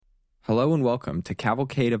Hello and welcome to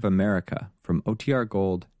Cavalcade of America from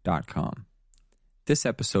OTRGold.com. This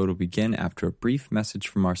episode will begin after a brief message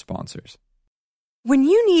from our sponsors. When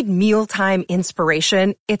you need mealtime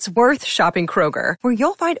inspiration, it's worth shopping Kroger, where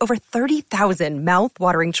you'll find over 30,000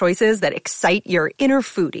 mouth-watering choices that excite your inner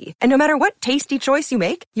foodie. And no matter what tasty choice you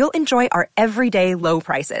make, you'll enjoy our everyday low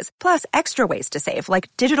prices, plus extra ways to save,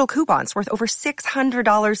 like digital coupons worth over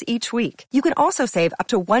 $600 each week. You can also save up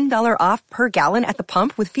to $1 off per gallon at the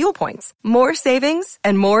pump with fuel points. More savings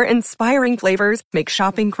and more inspiring flavors make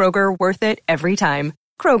shopping Kroger worth it every time.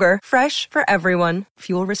 Kroger, fresh for everyone.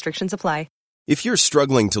 Fuel restrictions apply. If you're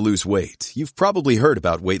struggling to lose weight, you've probably heard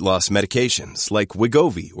about weight loss medications like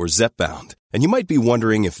Wegovy or Zepbound, and you might be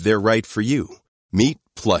wondering if they're right for you. Meet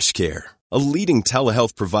PlushCare, a leading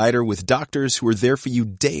telehealth provider with doctors who are there for you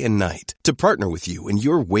day and night to partner with you in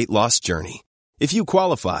your weight loss journey. If you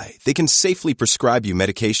qualify, they can safely prescribe you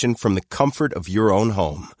medication from the comfort of your own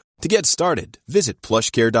home. To get started, visit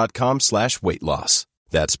plushcare.com/weight loss.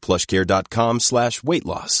 That's plushcare.com/weight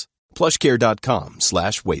loss.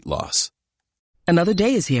 plushcare.com/weight loss. Another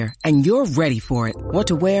day is here, and you're ready for it. What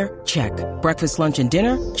to wear? Check. Breakfast, lunch, and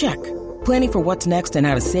dinner? Check. Planning for what's next and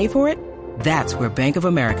how to save for it? That's where Bank of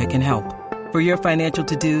America can help. For your financial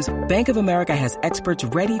to-dos, Bank of America has experts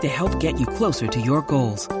ready to help get you closer to your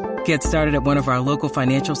goals. Get started at one of our local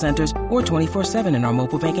financial centers or 24/7 in our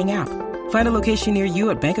mobile banking app. Find a location near you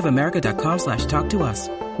at bankofamerica.com/talktous.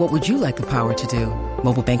 What would you like the power to do?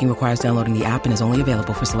 Mobile banking requires downloading the app and is only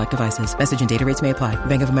available for select devices. Message and data rates may apply.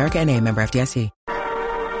 Bank of America N.A., member FDIC.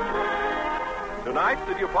 Tonight,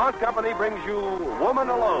 the DuPont Company brings you Woman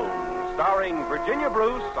Alone, starring Virginia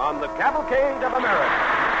Bruce on the Cavalcade of America.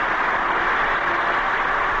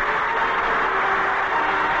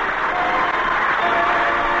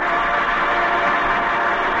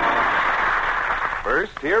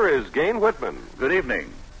 First, here is Gain Whitman. Good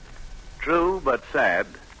evening. True but sad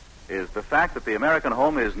is the fact that the American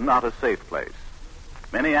home is not a safe place.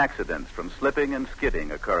 Many accidents from slipping and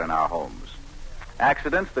skidding occur in our homes.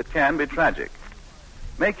 Accidents that can be tragic.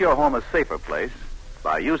 Make your home a safer place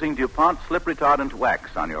by using DuPont slip retardant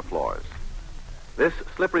wax on your floors. This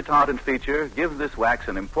slip retardant feature gives this wax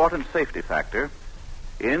an important safety factor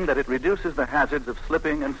in that it reduces the hazards of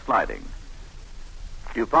slipping and sliding.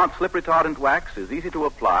 DuPont slip retardant wax is easy to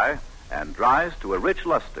apply and dries to a rich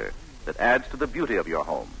luster that adds to the beauty of your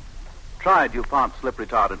home. Try DuPont slip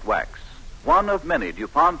retardant wax, one of many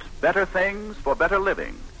DuPont better things for better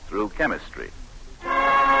living through chemistry.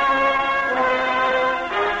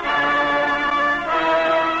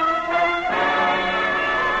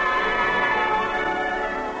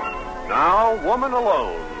 Now, Woman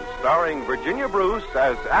Alone, starring Virginia Bruce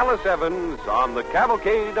as Alice Evans on the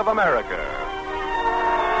Cavalcade of America.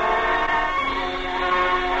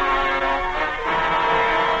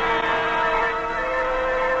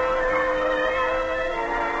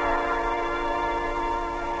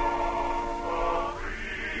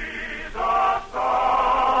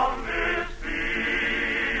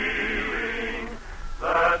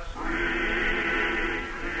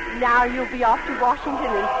 Now you'll be off to Washington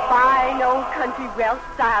in fine old country Welsh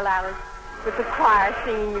style, Alice, with the choir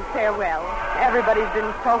singing you farewell. Everybody's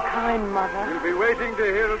been so kind, Mother. We'll be waiting to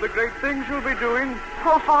hear of the great things you'll be doing.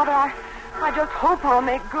 Oh, Father, I just hope I'll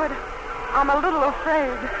make good. I'm a little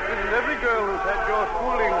afraid. Isn't every girl who's had your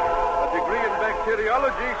schooling a degree in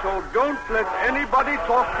bacteriology, so don't let anybody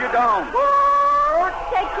talk you down. Oh,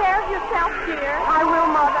 take care of yourself, dear. I will,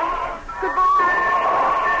 Mother. Goodbye.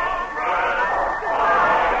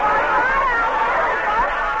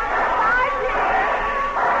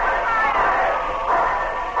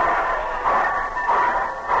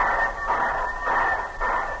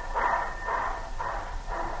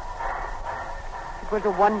 It was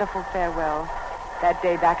a wonderful farewell, that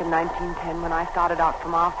day back in 1910 when I started out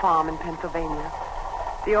from our farm in Pennsylvania.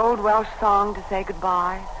 The old Welsh song to say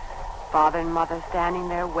goodbye, Father and Mother standing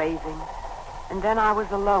there waving, and then I was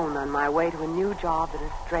alone on my way to a new job in a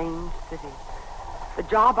strange city. The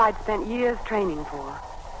job I'd spent years training for.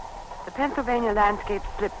 The Pennsylvania landscape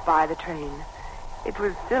slipped by the train. It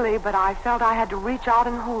was silly, but I felt I had to reach out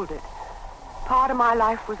and hold it. Part of my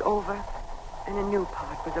life was over, and a new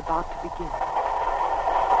part was about to begin.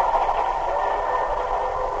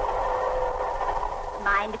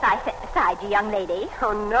 Mind if I sit beside you, young lady?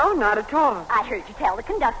 Oh, no, not at all. I heard you tell the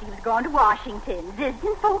conductor you was going to Washington.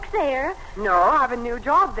 Visiting folks there? No, I've a new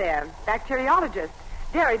job there. Bacteriologist.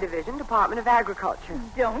 Dairy Division, Department of Agriculture.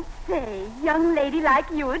 Don't say. Young lady like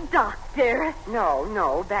you, a doctor.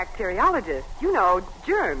 No, bacteriologist. You know,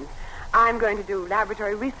 germs. I'm going to do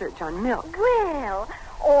laboratory research on milk. Well,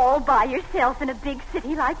 all by yourself in a big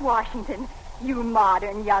city like Washington. You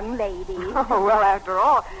modern young lady. Oh, well, after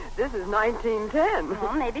all, this is 1910.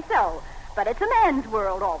 Well, maybe so. But it's a man's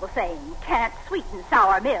world all the same. Can't sweeten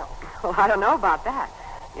sour milk. Well, I don't know about that.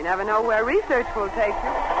 You never know where research will take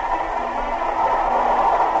you.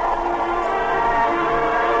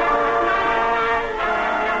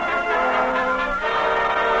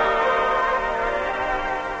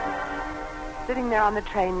 Sitting there on the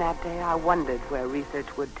train that day, I wondered where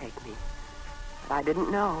research would take me. But I didn't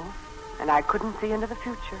know, and I couldn't see into the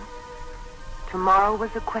future. Tomorrow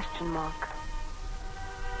was a question mark.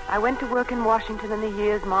 I went to work in Washington, and the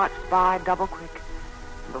years marched by double quick.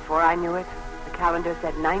 And before I knew it, the calendar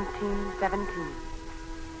said 1917.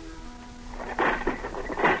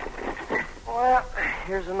 Well,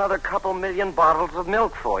 here's another couple million bottles of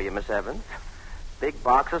milk for you, Miss Evans. Big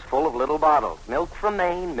boxes full of little bottles. Milk from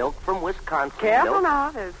Maine, milk from Wisconsin. Careful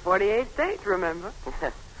now. There's 48 states, remember?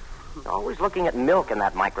 Always looking at milk in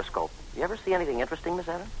that microscope. You ever see anything interesting, Miss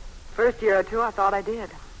Evans? First year or two, I thought I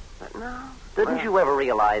did. But no. Didn't you ever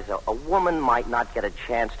realize a woman might not get a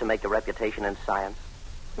chance to make a reputation in science?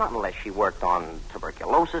 Not unless she worked on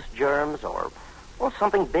tuberculosis germs or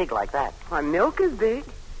something big like that. Why, milk is big.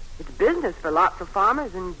 It's business for lots of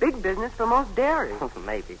farmers and big business for most dairies.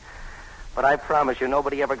 Maybe. But I promise you,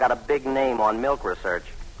 nobody ever got a big name on milk research.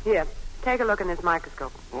 Here, take a look in this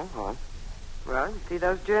microscope. Mm-hmm. Well, you see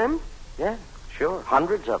those germs? Yeah, sure.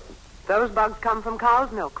 Hundreds of them. Those bugs come from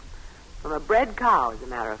cow's milk. From a bred cow, as a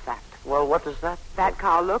matter of fact. Well, what does that... That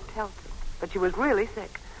cow looked healthy, but she was really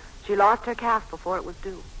sick. She lost her calf before it was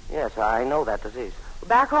due. Yes, I know that disease.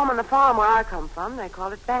 Back home on the farm where I come from, they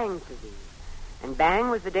call it Bang's disease. And Bang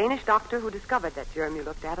was the Danish doctor who discovered that germ you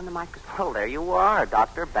looked at in the microscope. Well, there you are.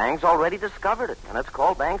 Dr. Bang's already discovered it, and it's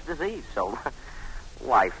called Bang's disease. So,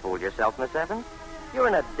 why fool yourself, Miss Evans? You're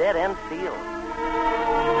in a dead-end field.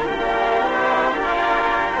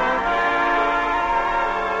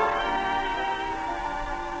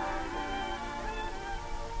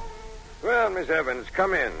 Well, Miss Evans,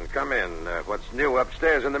 come in. What's new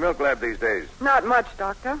upstairs in the milk lab these days? Not much,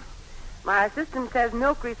 Doctor. My assistant says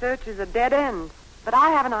milk research is a dead end, but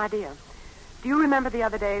I have an idea. Do you remember the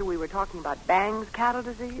other day we were talking about Bang's cattle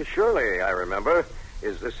disease? Surely, I remember.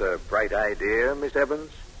 Is this a bright idea, Miss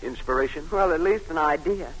Evans? Inspiration? Well, at least an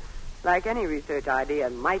idea. Like any research idea,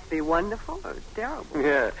 it might be wonderful or terrible.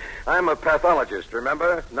 Yeah. I'm a pathologist,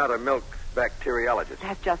 remember? Not a milk bacteriologist.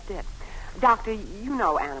 That's just it. Doctor, you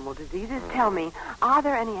know animal diseases. Tell me, are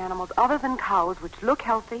there any animals other than cows which look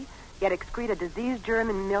healthy, yet excrete a disease germ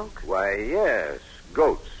in milk? Why, yes.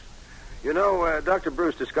 Goats. You know, Dr.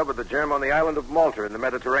 Bruce discovered the germ on the island of Malta in the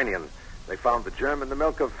Mediterranean. They found the germ in the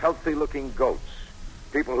milk of healthy-looking goats.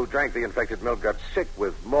 People who drank the infected milk got sick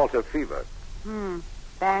with Malta fever.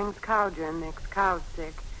 Bang's cow germ makes cows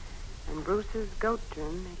sick, and Bruce's goat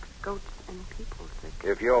germ makes goats and people sick.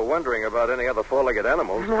 If you're wondering about any other four-legged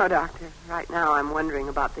animals... No, Doctor. Right now I'm wondering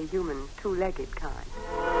about the human two-legged kind.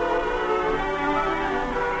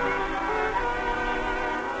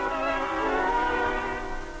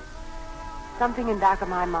 Something in back of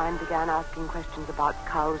my mind began asking questions about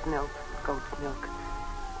cow's milk and goat's milk.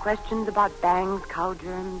 Questions about Bang's cow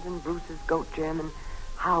germs and Bruce's goat germ and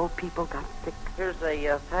how people got sick. Here's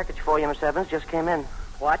a package for you, Miss Evans. Just came in.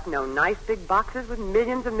 What? No nice big boxes with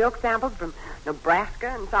millions of milk samples from Nebraska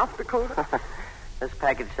and South Dakota? This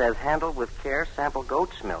package says, handled with care, sample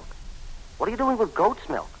goat's milk. What are you doing with goat's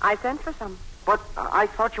milk? I sent for some. But I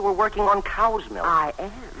thought you were working on cow's milk. I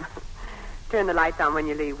am. Turn the lights on when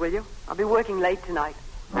you leave, will you? I'll be working late tonight.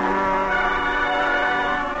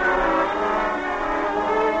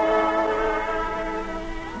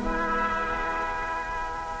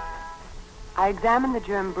 I examined the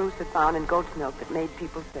germ Bruce had found in goat's milk that made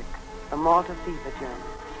people sick, the Malta fever germ.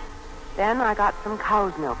 Then I got some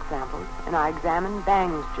cow's milk samples, and I examined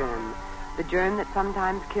Bang's germ, the germ that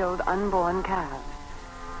sometimes killed unborn calves.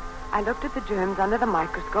 I looked at the germs under the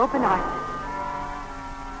microscope, and they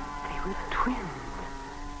were twins.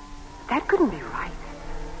 That couldn't be right.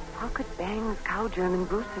 How could Bang's cow germ and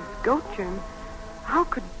Bruce's goat germ, how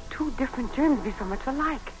could two different germs be so much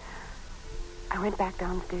alike? I went back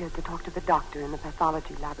downstairs to talk to the doctor in the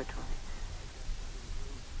pathology laboratory.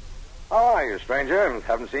 How are you, stranger?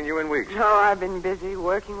 Haven't seen you in weeks. No, I've been busy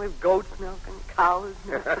working with goat's milk and cow's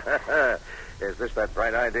milk. Is this that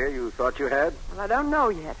bright idea you thought you had? Well, I don't know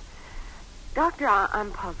yet. Doctor,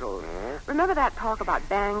 I'm puzzled. Remember that talk about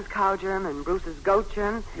Bang's cow germ and Bruce's goat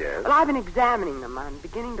germ? Yes. Well, I've been examining them. I'm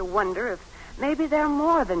beginning to wonder if maybe they're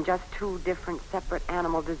more than just two different separate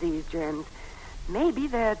animal disease germs. Maybe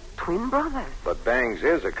they're twin brothers. But Bang's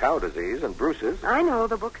is a cow disease, and Bruce's... I know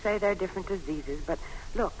the books say they're different diseases, but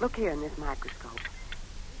look here in this microscope.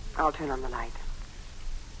 I'll turn on the light.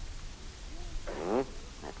 Hmm?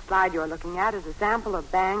 That slide you're looking at is a sample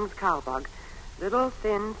of Bang's cowbug. Little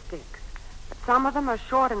thin sticks. But some of them are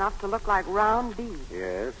short enough to look like round beads.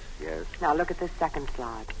 Yes. Now look at this second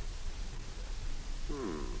slide.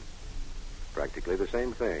 Practically the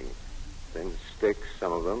same thing. Thin sticks,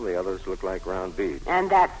 some of them. The others look like round beads. And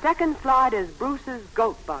that second slide is Bruce's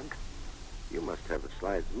goat bug. You must have the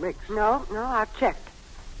slides mixed. No, I've checked.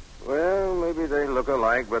 Well, maybe they look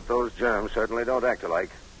alike, but those germs certainly don't act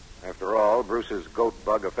alike. After all, Bruce's goat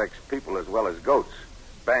bug affects people as well as goats.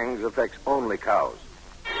 Bang's affects only cows.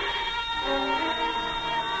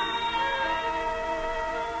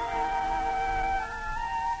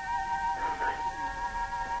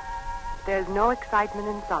 There's no excitement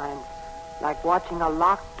in science like watching a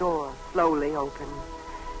locked door slowly open.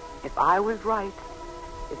 If I was right,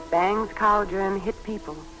 if Bang's cow germ hit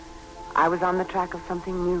people, I was on the track of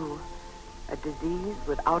something new, a disease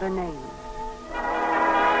without a name.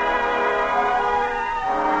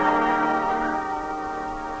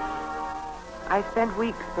 I spent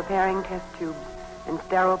weeks preparing test tubes and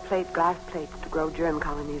sterile plate glass plates to grow germ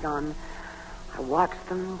colonies on. I watched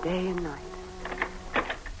them day and night.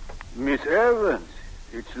 Miss Evans,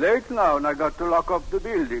 it's late now and I got to lock up the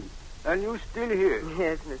building. And you still here?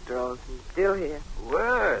 Yes, Mr. Olson, still here.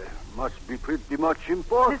 Well, must be pretty much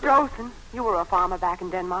important. Mr. Olson, you were a farmer back in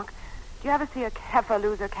Denmark. Do you ever see a heifer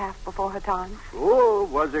lose her calf before her time? Oh,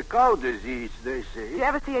 was a cow disease, they say. Do you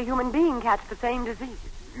ever see a human being catch the same disease?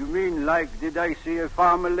 You mean like, did I see a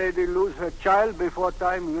farmer lady lose her child before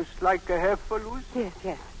time, just like a heifer lose?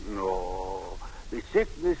 Yes. No, the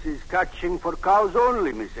sickness is catching for cows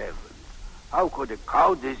only, Miss Evans. How could a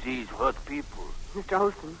cow disease hurt people? Mr.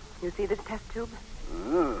 Olson, you see this test tube?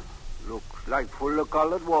 Looks like full of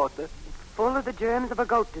colored water. It's full of the germs of a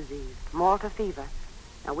goat disease, Malta fever.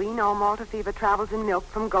 Now, we know Malta fever travels in milk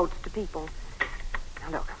from goats to people.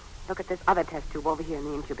 Now, look at this other test tube over here in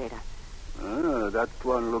the incubator. That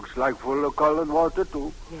one looks like full of colored water,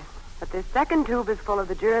 too. Yes, but this second tube is full of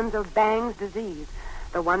the germs of Bang's disease,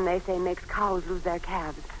 the one they say makes cows lose their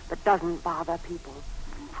calves, but doesn't bother people.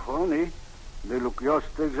 Funny. They look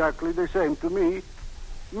just exactly the same to me.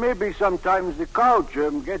 Maybe sometimes the cow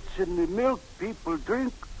germ gets in the milk people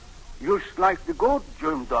drink, just like the goat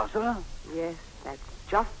germ does, huh? Yes, that's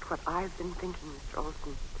just what I've been thinking, Mr.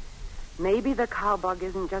 Olson. Maybe the cow bug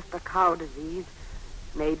isn't just a cow disease.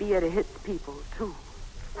 Maybe it hits people, too.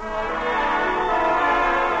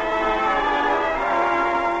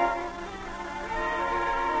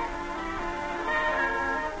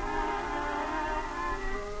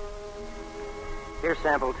 Here's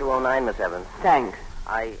sample 209, Miss Evans. Thanks.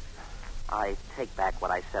 I take back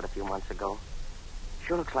what I said a few months ago.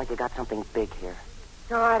 Sure looks like you got something big here.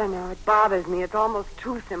 Oh, I don't know. It bothers me. It's almost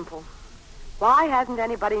too simple. Why hasn't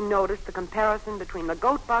anybody noticed the comparison between the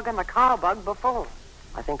goat bug and the cow bug before?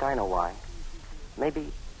 I think I know why. Maybe...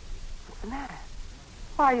 What's the matter?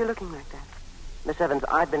 Why are you looking like that? Miss Evans,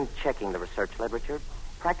 I've been checking the research literature.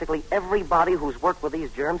 Practically everybody who's worked with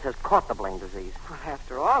these germs has caught the blamed disease. Well,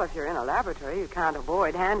 after all, if you're in a laboratory, you can't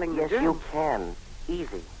avoid handling the Yes, germs. you can.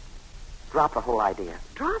 Easy. Drop the whole idea.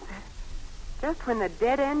 Drop it? Just when the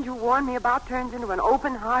dead end you warned me about turns into an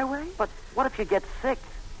open highway? But what if you get sick?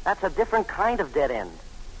 That's a different kind of dead end.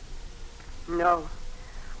 No.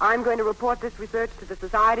 I'm going to report this research to the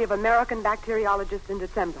Society of American Bacteriologists in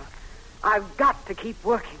December. I've got to keep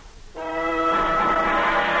working.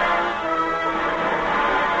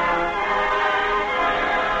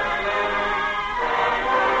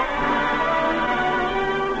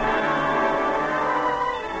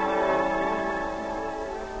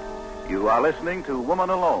 You are listening to Woman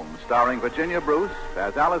Alone, starring Virginia Bruce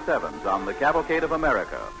as Alice Evans on the Cavalcade of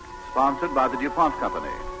America, sponsored by the DuPont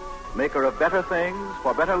Company, maker of better things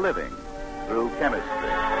for better living through chemistry.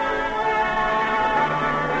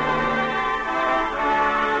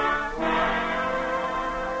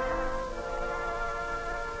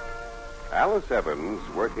 Alice Evans,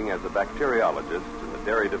 working as a bacteriologist in the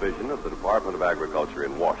dairy division of the Department of Agriculture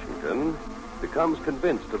in Washington, becomes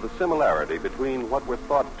convinced of the similarity between what were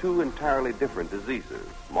thought two entirely different diseases,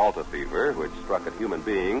 Malta fever, which struck at human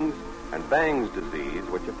beings, and Bang's disease,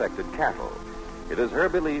 which affected cattle. It is her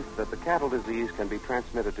belief that the cattle disease can be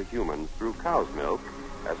transmitted to humans through cow's milk,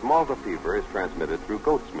 as Malta fever is transmitted through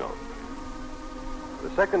goat's milk.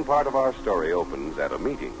 The second part of our story opens at a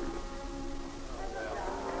meeting.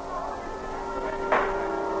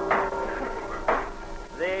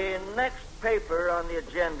 The next paper on the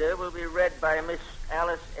agenda will be read by Miss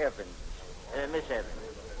Alice Evans. Miss Evans.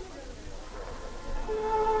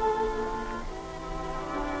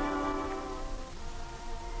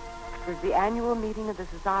 was the annual meeting of the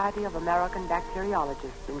Society of American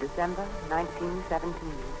Bacteriologists in December 1917.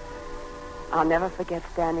 I'll never forget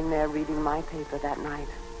standing there reading my paper that night.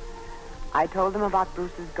 I told them about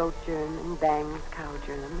Bruce's goat germ and Bang's cow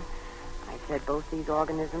germ. I said both these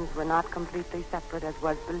organisms were not completely separate as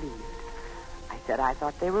was believed. I said I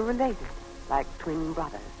thought they were related, like twin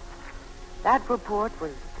brothers. That report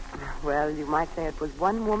was, well, you might say it was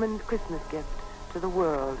one woman's Christmas gift to the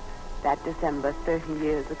world that December 30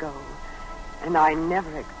 years ago. And I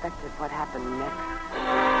never expected what happened next.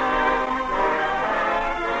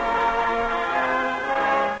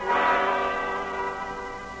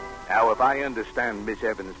 Now, if I understand Miss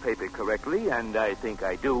Evans' paper correctly, and I think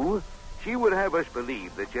I do, she would have us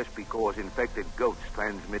believe that just because infected goats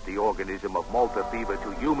transmit the organism of Malta fever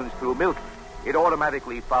to humans through milk, it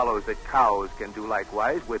automatically follows that cows can do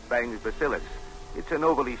likewise with Bang's bacillus. It's an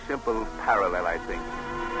overly simple parallel, I think.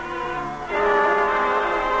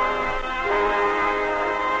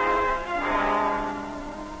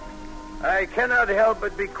 I cannot help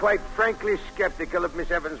but be quite frankly skeptical of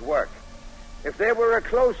Miss Evans' work. If there were a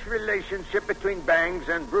close relationship between Bang's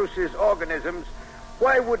and Bruce's organisms,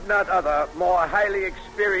 why would not other, more highly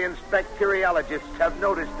experienced bacteriologists have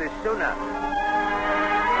noticed this sooner?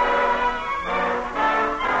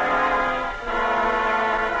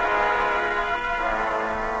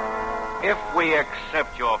 If we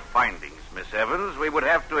accept your findings, Miss Evans, we would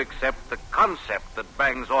have to accept the concept that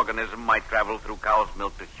Bang's organism might travel through cow's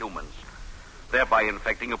milk to humans, thereby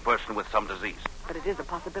infecting a person with some disease. But it is a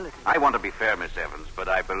possibility. I want to be fair, Miss Evans, but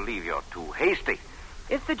I believe you're too hasty.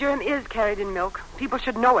 If the germ is carried in milk, people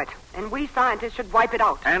should know it, and we scientists should wipe it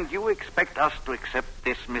out. And you expect us to accept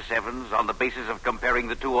this, Miss Evans, on the basis of comparing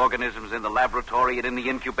the two organisms in the laboratory and in the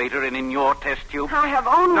incubator and in your test tube? I have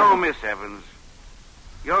only... No, Miss Evans.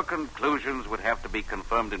 Your conclusions would have to be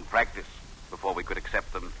confirmed in practice before we could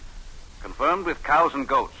accept them. Confirmed with cows and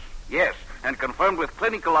goats, yes, and confirmed with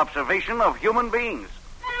clinical observation of human beings.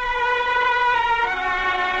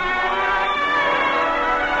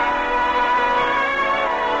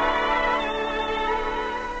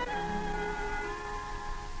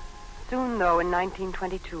 Soon, though, in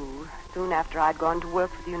 1922, soon after I'd gone to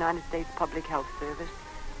work for the United States Public Health Service,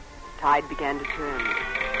 the tide began to turn.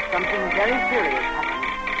 Something very serious happened.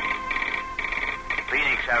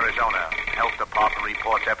 Phoenix, Arizona. Health Department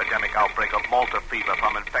reports epidemic outbreak of Malta fever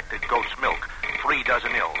from infected goat's milk. 3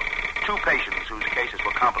 dozen ill. 2 patients whose cases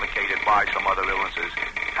were complicated by some other illnesses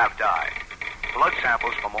have died. Blood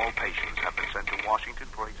samples from all patients have been sent to Washington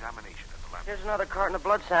for examination at the lab. Here's another carton of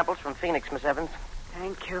blood samples from Phoenix, Miss Evans.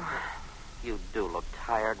 Thank you. You do look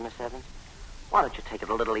tired, Miss Evans. Why don't you take it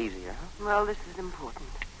a little easier, huh? Well, this is important.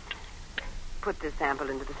 Put this sample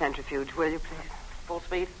into the centrifuge, will you, please? Full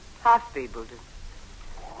speed? Half speed will do.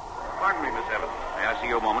 Pardon me, Miss Evans. May I see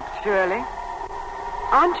you a moment? Surely.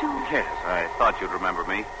 Aren't you? Yes, I thought you'd remember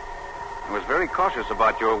me. I was very cautious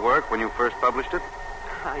about your work when you first published it.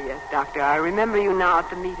 Ah, yes, Doctor. I remember you now at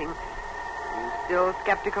the meeting. You still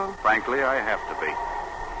skeptical? Frankly, I have to be.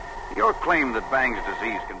 Your claim that Bang's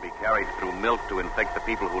disease can be carried through milk to infect the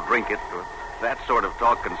people who drink it, that sort of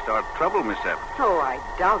talk can start trouble, Miss Evans. Oh, I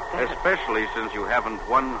doubt that. Especially since you haven't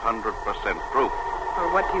 100% proof. Well,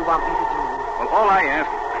 what do you want me to do? Well, all I ask...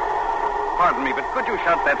 Pardon me, but could you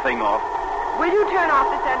shut that thing off? Will you turn off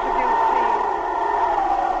the centrifuge, please?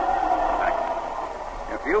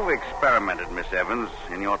 If you've experimented, Miss Evans,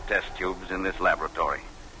 in your test tubes in this laboratory,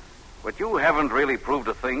 but you haven't really proved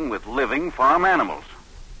a thing with living farm animals.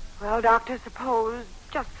 Well, Doctor,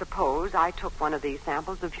 just suppose I took one of these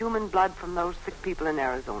samples of human blood from those sick people in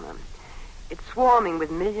Arizona. It's swarming with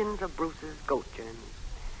millions of Bruce's goat germs.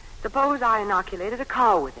 Suppose I inoculated a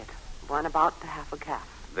cow with it, one about to have a calf.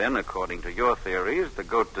 Then, according to your theories, the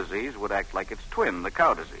goat disease would act like its twin, the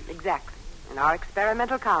cow disease. Exactly. And our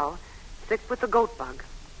experimental cow, sick with the goat bug,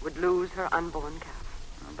 would lose her unborn calf.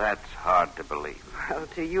 Now, that's hard to believe. Well,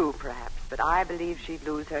 to you, perhaps, but I believe she'd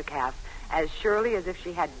lose her calf as surely as if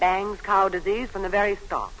she had Bang's cow disease from the very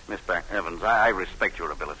start. Miss Evans, I respect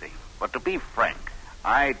your ability. But to be frank,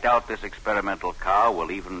 I doubt this experimental cow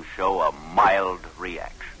will even show a mild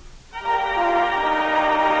reaction.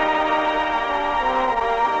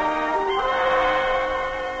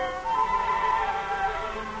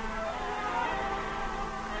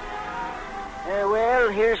 Well,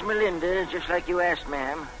 here's Melinda, just like you asked,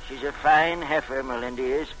 ma'am. She's a fine heifer, Melinda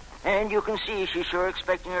is. And you can see she's sure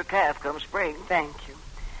expecting her calf come spring. Thank you.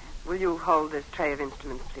 Will you hold this tray of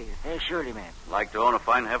instruments, please? Surely, ma'am. Like to own a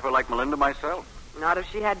fine heifer like Melinda myself. Not if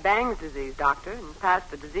she had Bang's disease, Doctor, and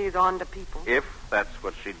passed the disease on to people. If that's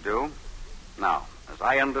what she'd do. Now, as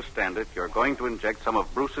I understand it, you're going to inject some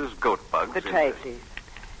of Bruce's goat bugs. The tray, please.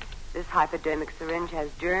 This hypodermic syringe has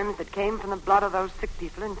germs that came from the blood of those sick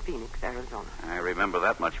people in Phoenix, Arizona. I remember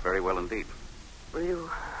that much very well indeed. Will you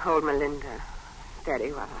hold Melinda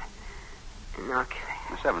steady while I inoculate?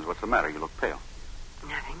 Miss Evans, what's the matter? You look pale.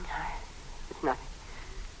 Nothing. It's nothing.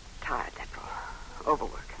 Tired, that's all.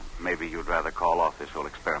 Overwork. Maybe you'd rather call off this whole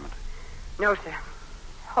experiment. No, sir.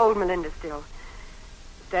 Hold Melinda still.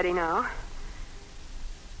 Steady now.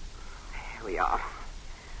 There we are.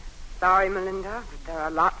 Sorry, Melinda, but there are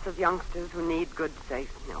lots of youngsters who need good,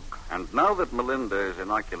 safe milk. And now that Melinda is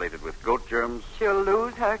inoculated with goat germs... she'll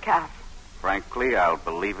lose her calf. Frankly, I'll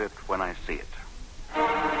believe it when I see it.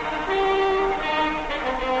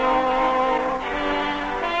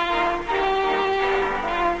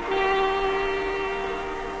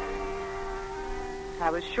 I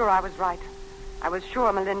was sure I was right. I was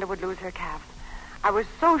sure Melinda would lose her calf. I was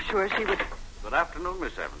so sure she would... Good afternoon,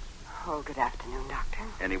 Miss Evans. Oh, good afternoon, Doctor.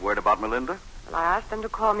 Any word about Melinda? Well, I asked them to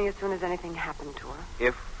call me as soon as anything happened to her.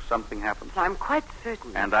 If something happens. I'm quite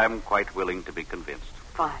certain. And I'm quite willing to be convinced.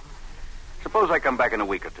 Fine. Suppose I come back in a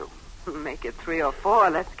week or two. Make it 3 or 4.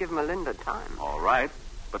 Let's give Melinda time. All right.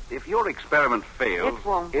 But if your experiment fails... It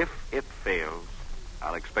won't. If it fails,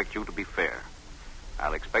 I'll expect you to be fair.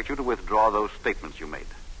 I'll expect you to withdraw those statements you made.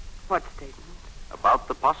 What statement? About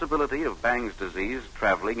the possibility of Bang's disease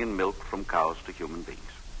traveling in milk from cows to human beings.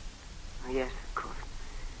 Oh, yes, of course.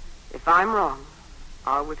 If I'm wrong,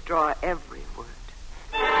 I'll withdraw every word.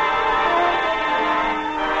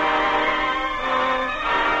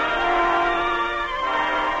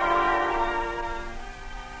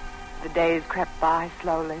 The days crept by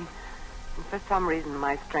slowly, and for some reason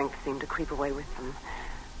my strength seemed to creep away with them.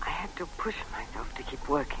 I had to push myself to keep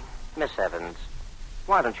working. Miss Evans,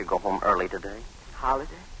 why don't you go home early today?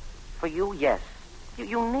 Holiday? For you, yes.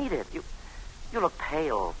 You need it. You look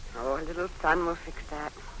pale. Oh, a little sun will fix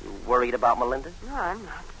that. You worried about Melinda? No, I'm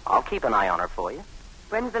not. I'll keep an eye on her for you.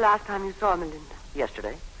 When's the last time you saw Melinda?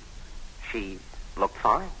 Yesterday. She looked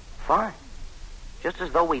fine. Fine. Just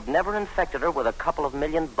as though we'd never infected her with a couple of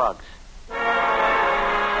million bugs.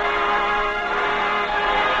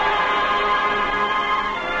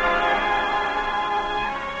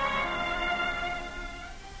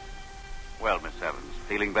 Well, Miss Evans,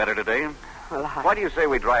 feeling better today? Well, Why do you say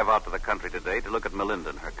we drive out to the country today to look at Melinda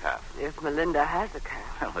and her calf? If Melinda has a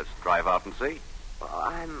calf. Well, let's drive out and see. Well,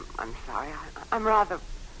 I'm sorry. I'm rather...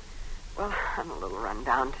 Well, I'm a little run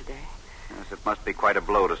down today. Yes, it must be quite a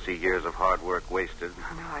blow to see years of hard work wasted.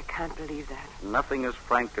 Oh, no, I can't believe that. Nothing as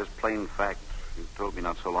frank as plain fact. You told me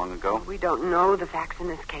not so long ago. We don't know the facts in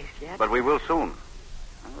this case yet. But we will soon.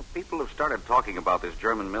 People have started talking about this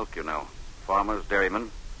German milk, you know. Farmers,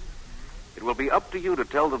 dairymen. It will be up to you to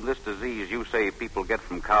tell them this disease you say people get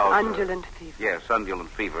from cows. Undulant fever. Yes, undulant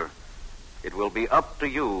fever. It will be up to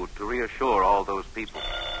you to reassure all those people.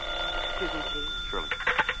 Excuse me, please. Surely.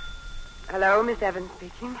 Hello, Miss Evans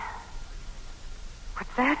speaking.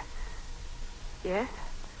 What's that? Yes?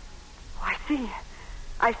 Oh,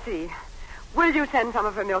 I see. Will you send some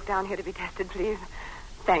of her milk down here to be tested, please?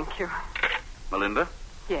 Thank you. Melinda?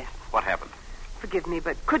 Yes. What happened? Forgive me,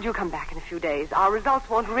 but could you come back in a few days? Our results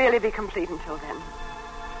won't really be complete until then.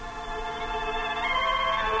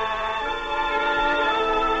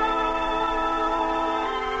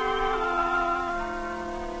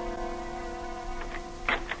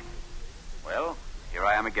 Well, here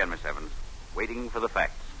I am again, Miss Evans, waiting for the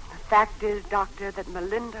facts. The fact is, Doctor, that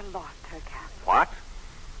Melinda lost her calf. What?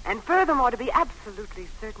 And furthermore, to be absolutely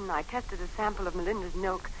certain, I tested a sample of Melinda's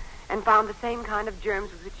milk and found the same kind of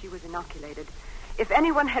germs with which she was inoculated. If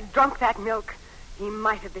anyone had drunk that milk, he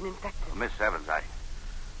might have been infected. Well, Miss Evans,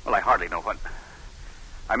 I hardly know what...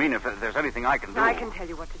 I mean, if there's anything I can do... I can tell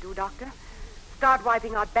you what to do, Doctor. Start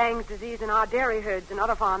wiping out Bang's disease in our dairy herds and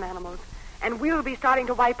other farm animals. And we'll be starting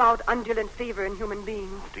to wipe out undulant fever in human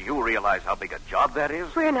beings. Do you realize how big a job that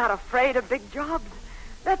is? We're not afraid of big jobs.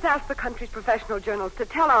 Let's ask the country's professional journals to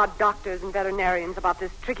tell our doctors and veterinarians about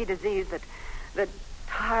this tricky disease that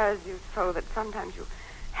tires you so that sometimes you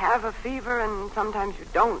have a fever and sometimes you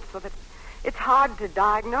don't, so that it's hard to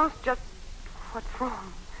diagnose just what's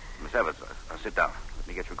wrong. Miss Evans, sit down. Let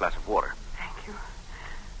me get you a glass of water. Thank you.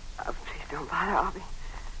 Please don't bother.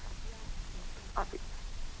 I'll be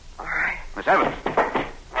all right. Miss Evans.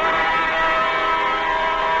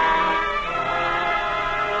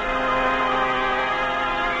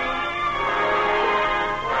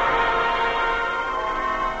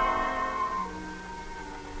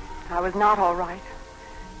 I was not all right.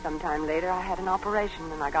 Sometime later, I had an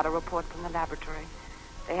operation, and I got a report from the laboratory.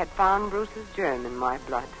 They had found Bruce's germ in my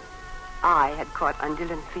blood. I had caught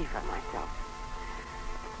undulant fever myself.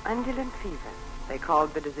 Undulant fever, they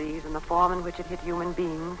called the disease in the form in which it hit human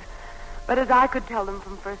beings, But as I could tell them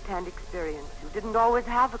from first-hand experience, you didn't always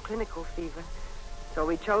have a clinical fever. So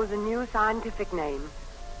we chose a new scientific name,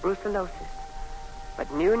 brucellosis.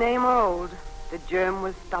 But new name or old, the germ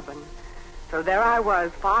was stubborn. So there I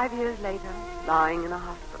was, 5 years later, lying in a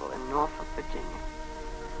hospital in Norfolk, Virginia.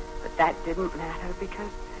 But that didn't matter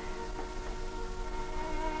because...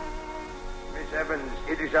 Miss Evans,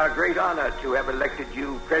 it is our great honor to have elected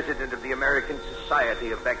you President of the American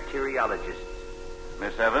Society of Bacteriologists.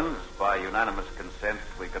 Miss Evans, by unanimous consent,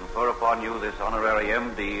 we confer upon you this honorary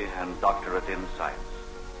MD and doctorate in science.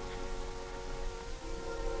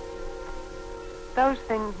 Those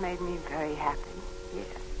things made me very happy, yes.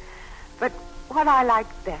 But what I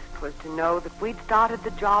liked best was to know that we'd started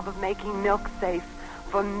the job of making milk safe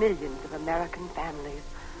for millions of American families.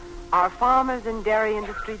 Our farmers and dairy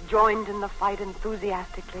industry joined in the fight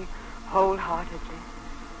enthusiastically, wholeheartedly.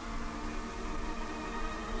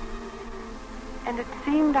 And it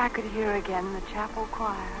seemed I could hear again the chapel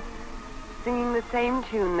choir, singing the same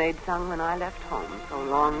tune they'd sung when I left home so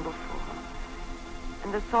long before.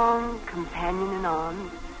 And the song, Companion in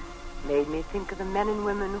Arms, made me think of the men and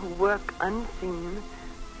women who work unseen,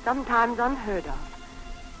 sometimes unheard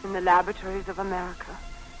of, in the laboratories of America,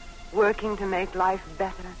 working to make life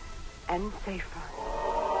better and safer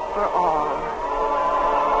for all.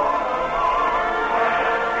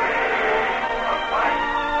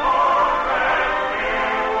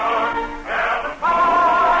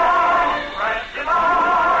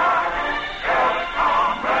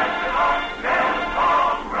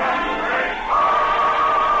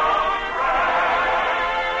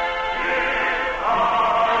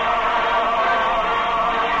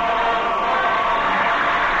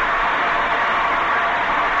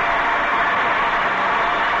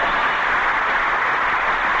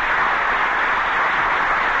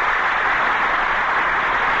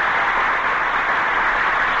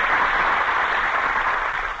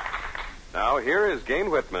 Here is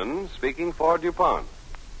Gain Whitman speaking for DuPont.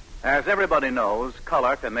 As everybody knows,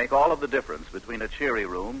 color can make all of the difference between a cheery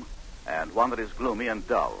room and one that is gloomy and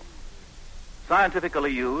dull.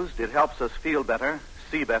 Scientifically used, it helps us feel better,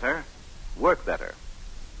 see better, work better.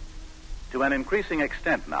 To an increasing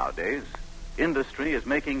extent nowadays, industry is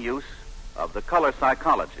making use of the color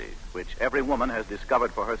psychology, which every woman has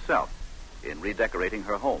discovered for herself in redecorating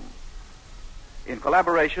her home. In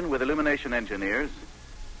collaboration with illumination engineers,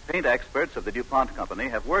 paint experts of the DuPont Company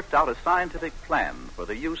have worked out a scientific plan for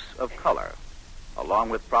the use of color, along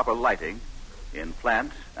with proper lighting, in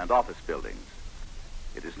plant and office buildings.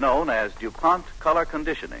 It is known as DuPont Color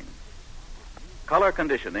Conditioning. Color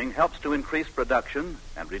conditioning helps to increase production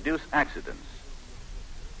and reduce accidents.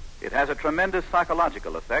 It has a tremendous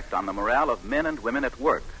psychological effect on the morale of men and women at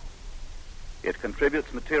work. It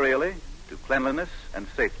contributes materially to cleanliness and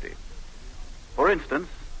safety. For instance,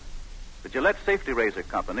 the Gillette Safety Razor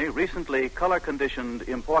Company recently color-conditioned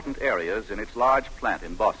important areas in its large plant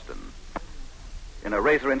in Boston. In a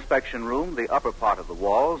razor inspection room, the upper part of the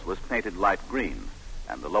walls was painted light green,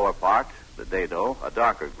 and the lower part, the dado, a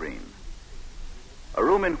darker green. A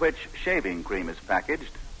room in which shaving cream is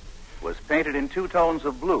packaged was painted in 2 tones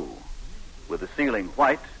of blue, with the ceiling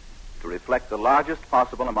white to reflect the largest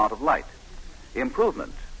possible amount of light.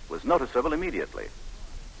 Improvement was noticeable immediately.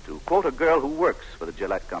 To quote a girl who works for the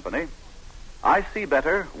Gillette Company, "I see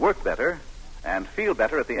better, work better, and feel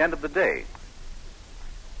better at the end of the day."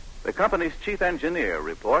 The company's chief engineer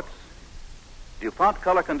reports, DuPont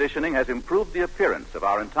Color Conditioning has improved the appearance of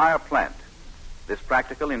our entire plant. This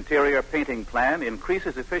practical interior painting plan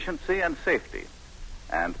increases efficiency and safety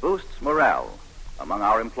and boosts morale among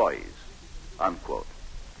our employees, unquote.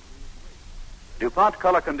 DuPont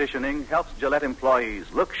Color Conditioning helps Gillette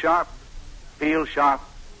employees look sharp, feel sharp,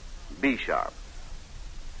 be sharp.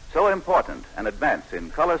 So important an advance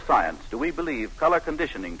in color science do we believe color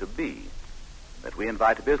conditioning to be that we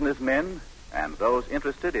invite businessmen and those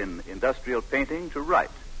interested in industrial painting to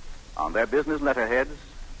write on their business letterheads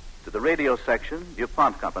to the radio section,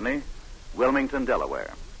 DuPont Company, Wilmington,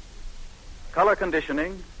 Delaware. Color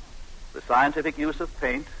conditioning, the scientific use of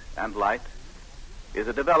paint and light, is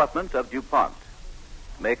a development of DuPont,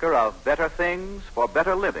 maker of better things for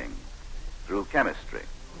better living through chemistry.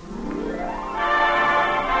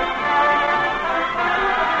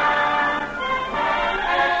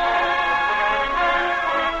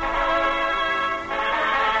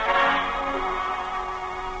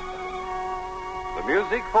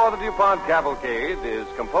 Music for the DuPont Cavalcade is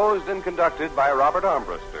composed and conducted by Robert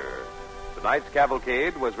Armbruster. Tonight's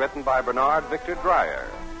cavalcade was written by Bernard Victor Dreyer.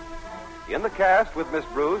 In the cast with Miss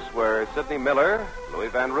Bruce were Sidney Miller, Louis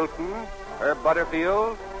Van Rooten, Herb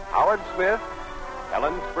Butterfield, Howard Smith,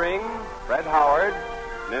 Helen Spring, Fred Howard,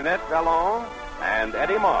 Ninette Vallon, and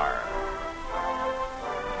Eddie Marr.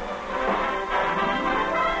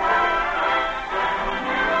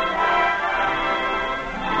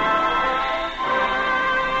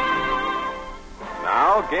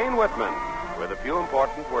 Now, Gain Whitman with a few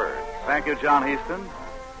important words. Thank you, John Heaston.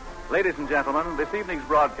 Ladies and gentlemen, this evening's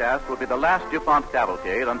broadcast will be the last DuPont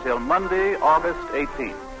Cavalcade until Monday, August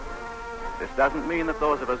 18th. This doesn't mean that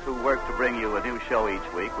those of us who work to bring you a new show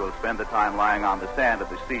each week will spend the time lying on the sand of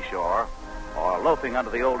the seashore or loafing under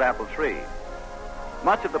the old apple tree.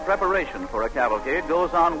 Much of the preparation for a cavalcade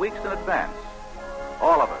goes on weeks in advance.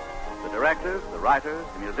 All of us, the directors, the writers,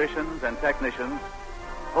 the musicians, and technicians,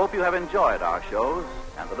 hope you have enjoyed our shows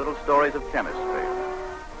and the little stories of chemistry.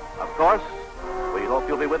 Of course, we hope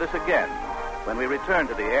you'll be with us again when we return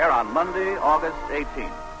to the air on Monday, August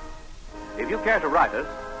 18th. If you care to write us,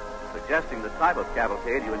 suggesting the type of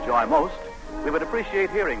cavalcade you enjoy most, we would appreciate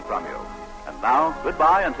hearing from you. And now,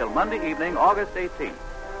 goodbye until Monday evening, August 18th.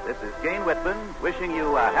 This is Gain Whitman wishing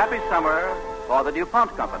you a happy summer for the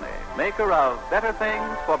DuPont Company, maker of better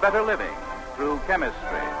things for better living through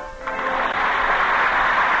chemistry.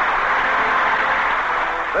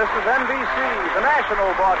 This is NBC, the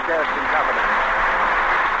National Broadcasting Company.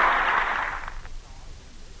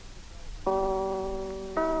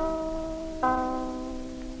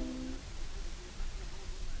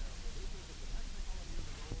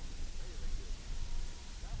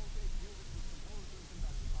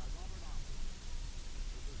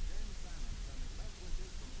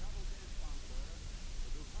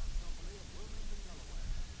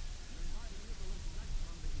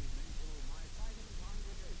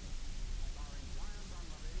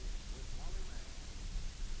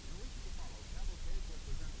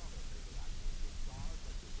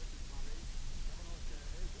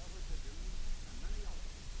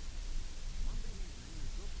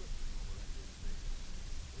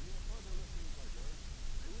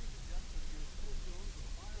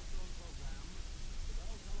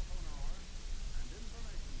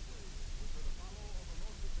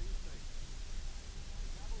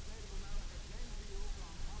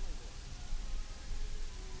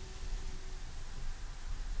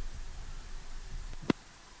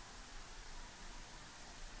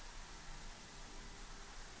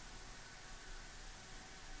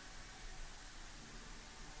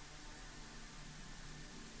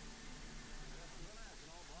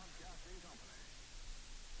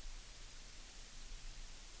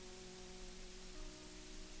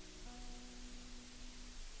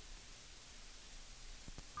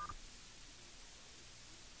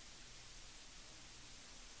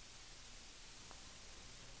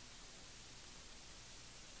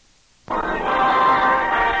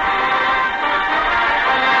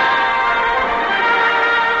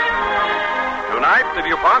 The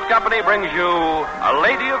DuPont Company brings you A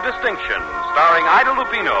Lady of Distinction, starring Ida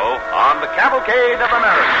Lupino on the Cavalcade of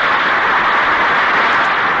America.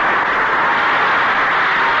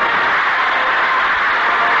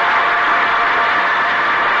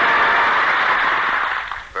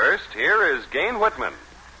 First, here is Gain Whitman.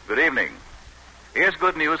 Good evening. Here's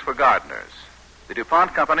good news for gardeners. The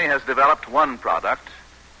DuPont Company has developed one product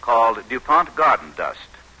called DuPont Garden Dust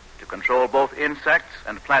to control both insects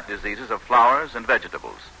and plant diseases of flowers and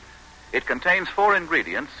vegetables. It contains 4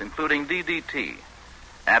 ingredients, including DDT,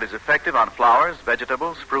 and is effective on flowers,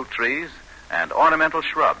 vegetables, fruit trees, and ornamental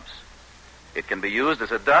shrubs. It can be used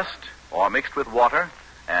as a dust or mixed with water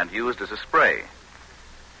and used as a spray.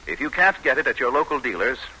 If you can't get it at your local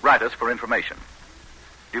dealers, write us for information.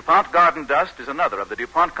 DuPont Garden Dust is another of the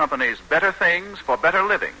DuPont Company's better things for better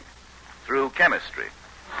living through chemistry.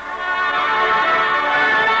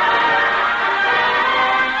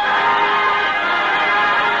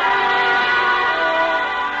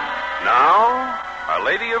 Now, A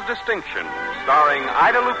Lady of Distinction, starring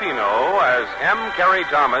Ida Lupino as M. Carey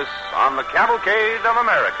Thomas on the Cavalcade of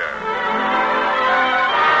America.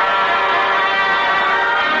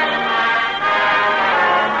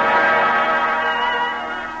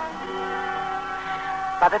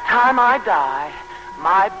 By the time I die,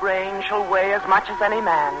 my brain shall weigh as much as any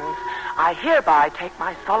man's. I hereby take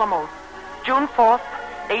my solemn oath. June 4th,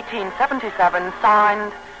 1877,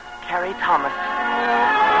 signed, Carey Thomas.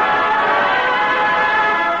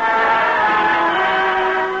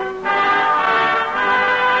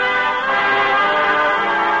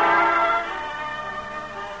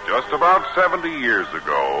 Just about 70 years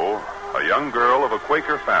ago, a young girl of a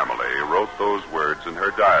Quaker family wrote those words in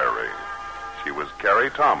her diary. She was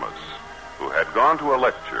Carey Thomas, who had gone to a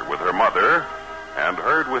lecture with her mother and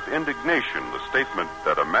heard with indignation the statement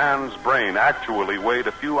that a man's brain actually weighed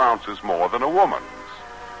a few ounces more than a woman's.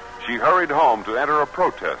 she hurried home to enter a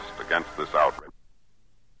protest against this outrage.